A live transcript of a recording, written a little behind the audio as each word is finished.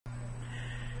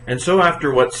And so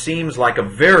after what seems like a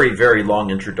very, very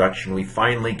long introduction, we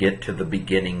finally get to the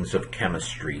beginnings of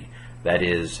chemistry. That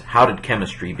is, how did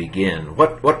chemistry begin?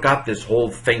 What got this whole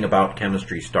thing about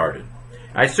chemistry started?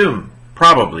 I assume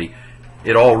probably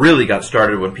it all really got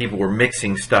started when people were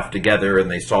mixing stuff together and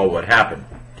they saw what happened.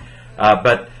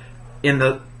 But in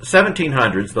the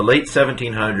 1700s, the late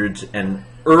 1700s and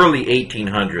early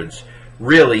 1800s,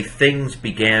 really things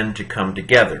began to come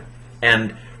together.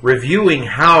 And reviewing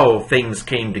how things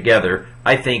came together,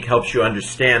 I think, helps you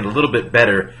understand a little bit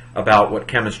better about what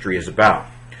chemistry is about.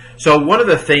 So one of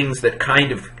the things that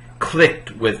kind of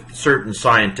clicked with certain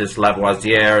scientists,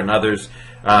 Lavoisier and others,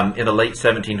 in the late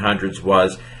 1700s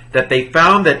was that they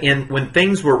found that when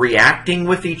things were reacting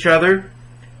with each other,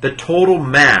 the total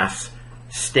mass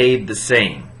stayed the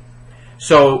same.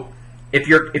 So if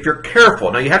you're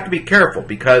careful, now you have to be careful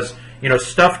because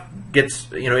stuff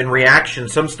gets in reaction,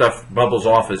 some stuff bubbles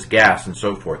off as gas and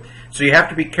so forth. So you have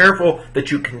to be careful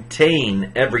that you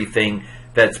contain everything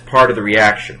that's part of the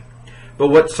reaction. But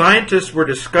what scientists were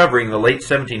discovering in the late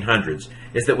 1700s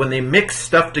is that when they mixed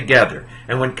stuff together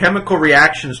and when chemical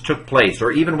reactions took place,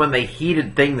 or even when they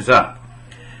heated things up,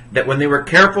 that when they were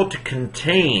careful to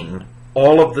contain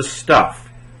all of the stuff,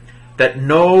 that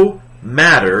no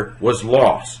matter was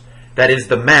lost. That is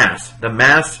the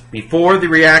mass before the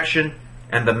reaction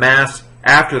and the mass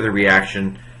after the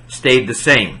reaction stayed the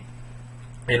same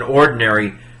in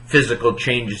ordinary physical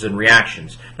changes and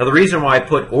reactions. Now the reason why I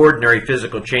put ordinary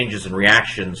physical changes and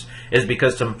reactions is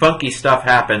because some funky stuff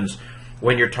happens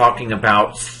when you're talking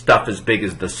about stuff as big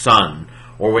as the sun,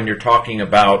 or when you're talking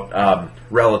about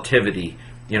relativity.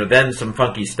 Then some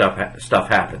funky stuff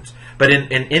happens. But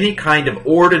in any kind of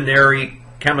ordinary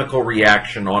chemical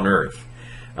reaction on Earth,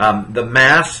 the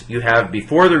mass you have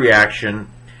before the reaction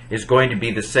is going to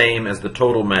be the same as the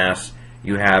total mass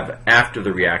you have after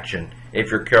the reaction,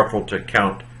 if you're careful to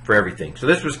count for everything. So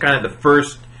this was kind of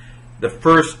the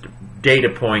first data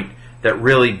point that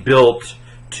really built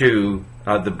to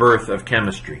the birth of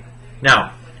chemistry.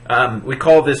 Now, we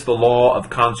call this the law of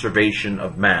conservation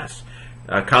of mass.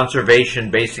 Conservation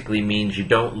basically means you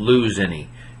don't lose any.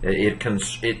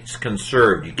 It's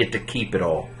conserved. You get to keep it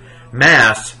all.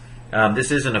 Mass,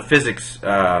 this isn't a physics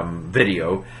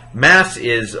video. Mass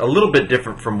is a little bit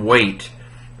different from weight,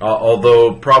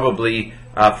 although probably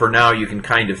for now you can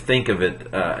kind of think of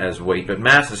it as weight. But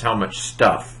mass is how much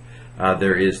stuff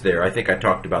there is there. I think I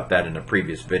talked about that in a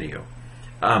previous video.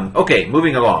 Okay,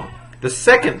 moving along. The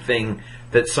second thing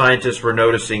that scientists were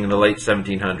noticing in the late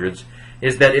 1700s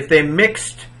is that if they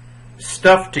mixed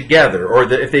stuff together,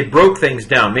 or if they broke things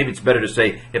down, maybe it's better to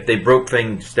say if they broke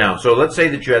things down. So let's say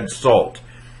that you had salt,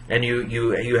 and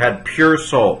you had pure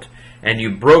salt, and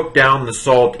you broke down the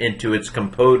salt into its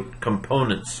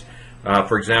components.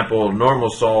 For example,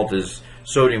 normal salt is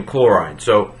sodium chloride.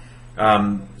 So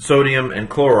sodium and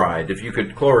chloride,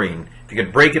 chlorine, if you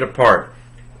could break it apart,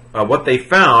 what they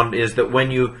found is that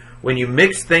when you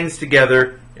mix things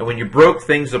together and when you broke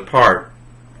things apart,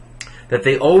 that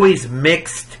they always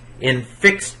mixed in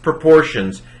fixed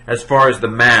proportions as far as the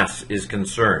mass is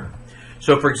concerned.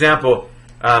 So for example,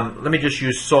 let me just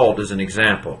use salt as an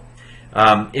example.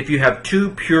 If you have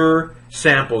two pure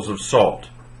samples of salt,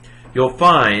 you'll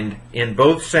find in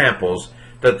both samples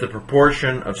that the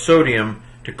proportion of sodium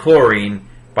to chlorine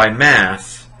by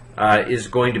mass is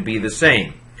going to be the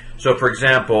same. So for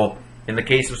example, in the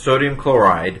case of sodium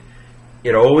chloride,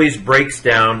 it always breaks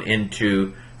down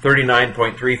into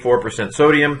 39.34%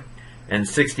 sodium and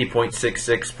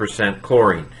 60.66%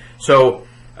 chlorine. So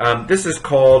this is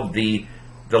called the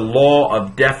law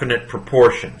of definite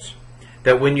proportions.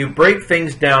 That when you break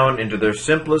things down into their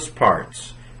simplest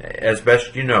parts, as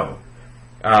best you know,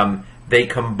 they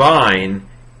combine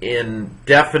in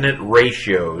definite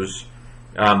ratios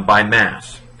by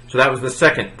mass. So that was the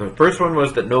second. The first one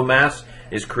was that no mass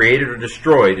is created or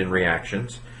destroyed in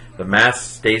reactions. The mass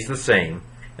stays the same.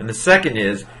 And the second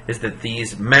is that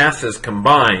these masses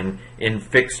combine in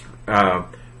fixed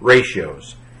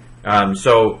ratios.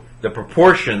 So the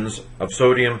proportions of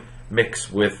sodium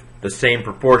mix with the same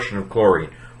proportion of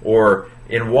chlorine. Or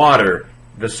in water,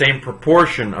 the same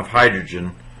proportion of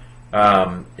hydrogen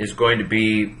is going to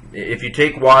be, if you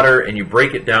take water and you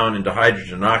break it down into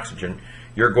hydrogen and oxygen,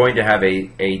 you're going to have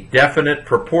a definite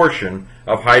proportion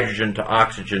of hydrogen to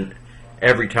oxygen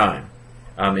every time.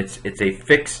 It's a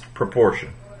fixed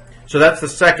proportion. So that's the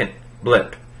second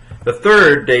blip. The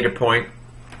third data point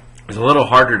is a little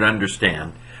harder to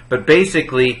understand, but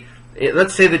basically,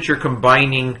 let's say that you're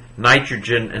combining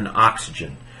nitrogen and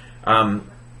oxygen.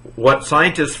 What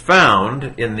scientists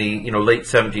found in the late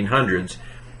 1700s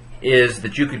is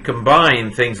that you could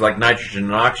combine things like nitrogen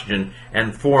and oxygen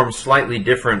and form slightly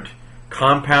different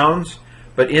compounds,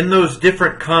 but in those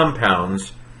different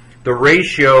compounds, the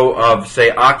ratio of,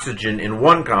 say, oxygen in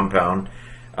one compound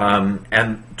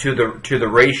and to the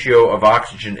ratio of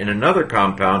oxygen in another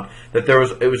compound, that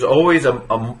it was always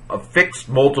a fixed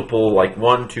multiple, like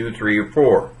 1, 2, 3, or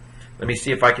 4. Let me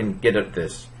see if I can get at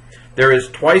this. There is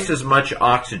twice as much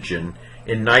oxygen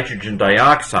in nitrogen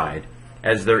dioxide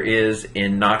as there is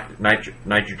in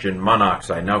nitrogen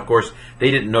monoxide. Now, of course,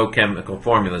 they didn't know chemical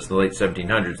formulas in the late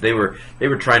 1700s. They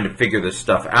were trying to figure this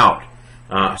stuff out.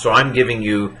 So I'm giving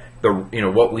you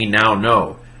what we now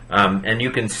know, and you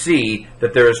can see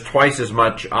that there is twice as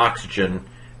much oxygen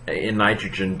in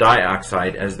nitrogen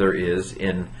dioxide as there is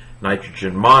in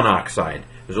nitrogen monoxide.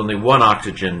 There's only one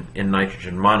oxygen in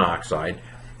nitrogen monoxide,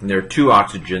 and there are two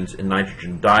oxygens in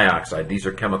nitrogen dioxide. These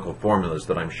are chemical formulas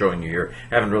that I'm showing you here.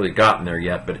 I haven't really gotten there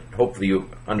yet, but hopefully you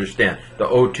understand. The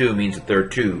O2 means that there are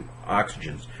two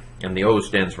oxygens, and the O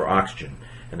stands for oxygen,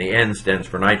 and the N stands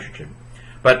for nitrogen.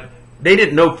 But they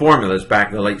didn't know formulas back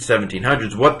in the late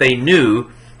 1700s. What they knew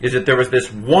is that there was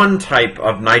this one type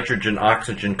of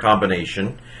nitrogen-oxygen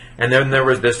combination, and then there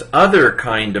was this other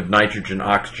kind of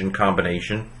nitrogen-oxygen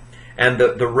combination, and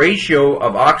the ratio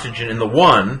of oxygen in the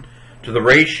one to the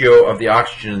ratio of the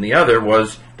oxygen in the other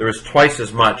there was twice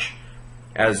as much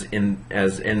as in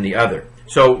the other.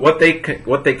 So what they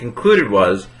concluded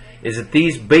is that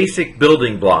these basic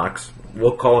building blocks,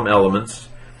 we'll call them elements,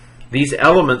 these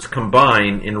elements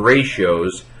combine in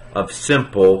ratios of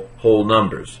simple whole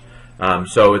numbers.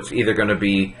 So it's either going to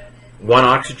be one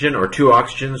oxygen or two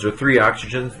oxygens or three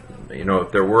oxygens.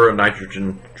 If there were a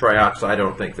nitrogen trioxide, I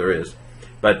don't think there is.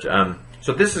 But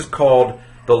so this is called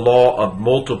the law of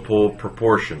multiple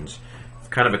proportions. It's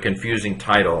kind of a confusing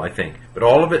title, I think. But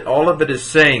all of it is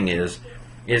saying is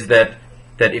that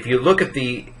if you look at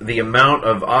the amount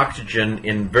of oxygen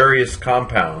in various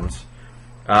compounds,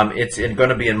 it's going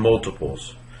to be in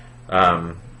multiples.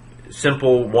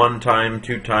 Simple 1 time,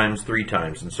 2 times, 3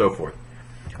 times, and so forth.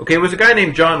 Okay, it was a guy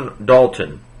named John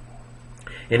Dalton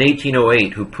in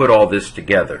 1808 who put all this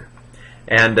together.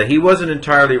 And he wasn't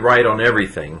entirely right on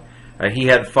everything. He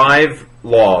had 5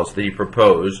 laws that he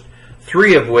proposed,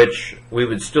 3 of which we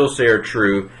would still say are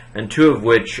true, and 2 of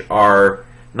which are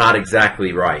not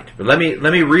exactly right. But let me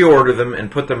reorder them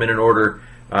and put them in an order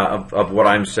of what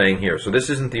I'm saying here. So this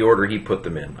isn't the order he put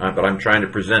them in, but I'm trying to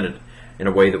present it in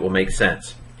a way that will make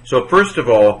sense. So first of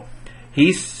all,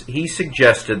 he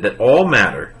suggested that all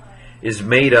matter is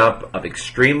made up of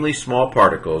extremely small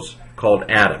particles called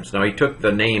atoms. Now he took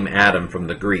the name atom from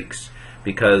the Greeks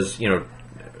because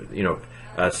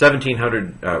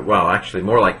 1700, well, actually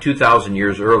more like 2,000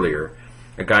 years earlier,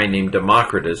 a guy named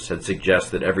Democritus had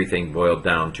suggested everything boiled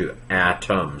down to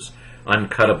atoms,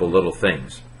 uncuttable little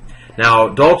things. Now,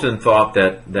 Dalton thought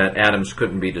that atoms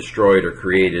couldn't be destroyed or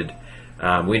created.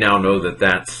 We now know that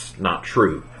that's not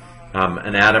true.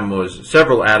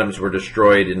 Several atoms were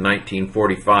destroyed in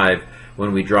 1945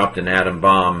 when we dropped an atom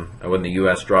bomb, when the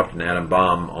U.S. dropped an atom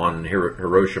bomb on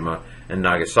Hiroshima and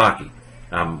Nagasaki.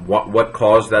 What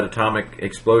caused that atomic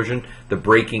explosion? The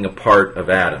breaking apart of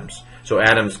atoms. So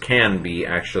atoms can be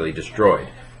actually destroyed.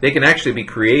 They can actually be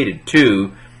created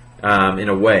too, in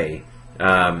a way.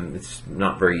 It's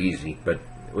not very easy, but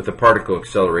with a particle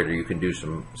accelerator you can do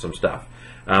some stuff.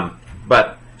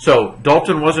 So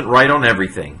Dalton wasn't right on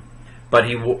everything, but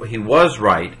he was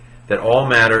right that all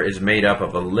matter is made up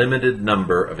of a limited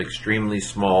number of extremely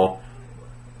small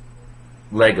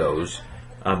Legos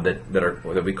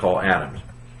that we call atoms.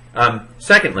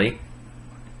 Secondly,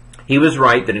 he was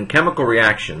right that in chemical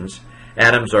reactions,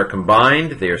 atoms are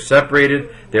combined, they are separated,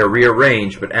 they are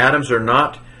rearranged, but atoms are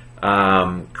not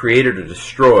created or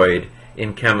destroyed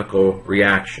in chemical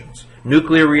reactions.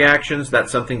 Nuclear reactions,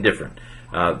 that's something different,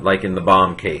 like in the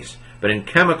bomb case. But in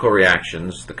chemical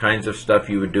reactions, the kinds of stuff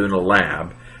you would do in a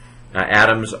lab,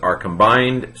 atoms are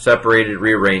combined, separated,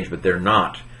 rearranged, but they're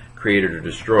not created or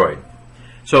destroyed.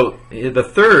 So the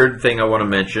third thing I want to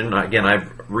mention, again,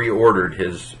 I've reordered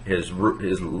his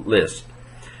list.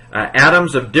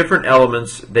 Atoms of different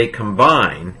elements, they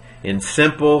combine in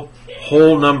simple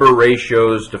whole number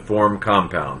ratios to form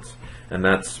compounds. And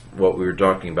that's what we were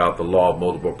talking about, the law of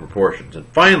multiple proportions. And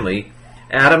finally,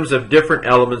 atoms of different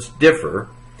elements differ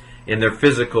in their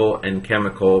physical and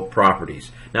chemical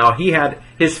properties. Now,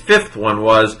 his fifth one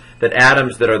was that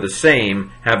atoms that are the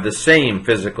same have the same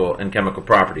physical and chemical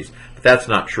properties. But that's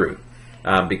not true,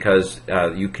 because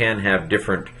you can have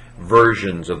different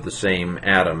versions of the same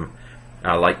atom,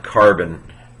 like carbon,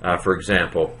 for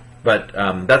example. But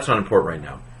that's not important right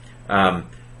now.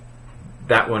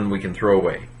 That one we can throw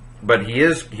away. but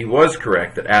he was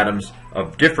correct that atoms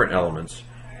of different elements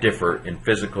differ in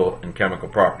physical and chemical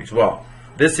properties. Well,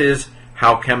 this is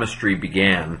how chemistry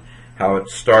began, how it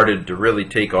started to really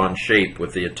take on shape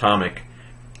with the atomic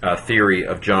theory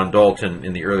of John Dalton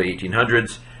in the early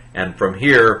 1800s. And from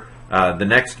here, the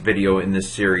next video in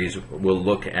this series will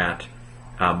look at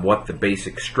what the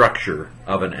basic structure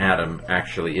of an atom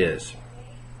actually is.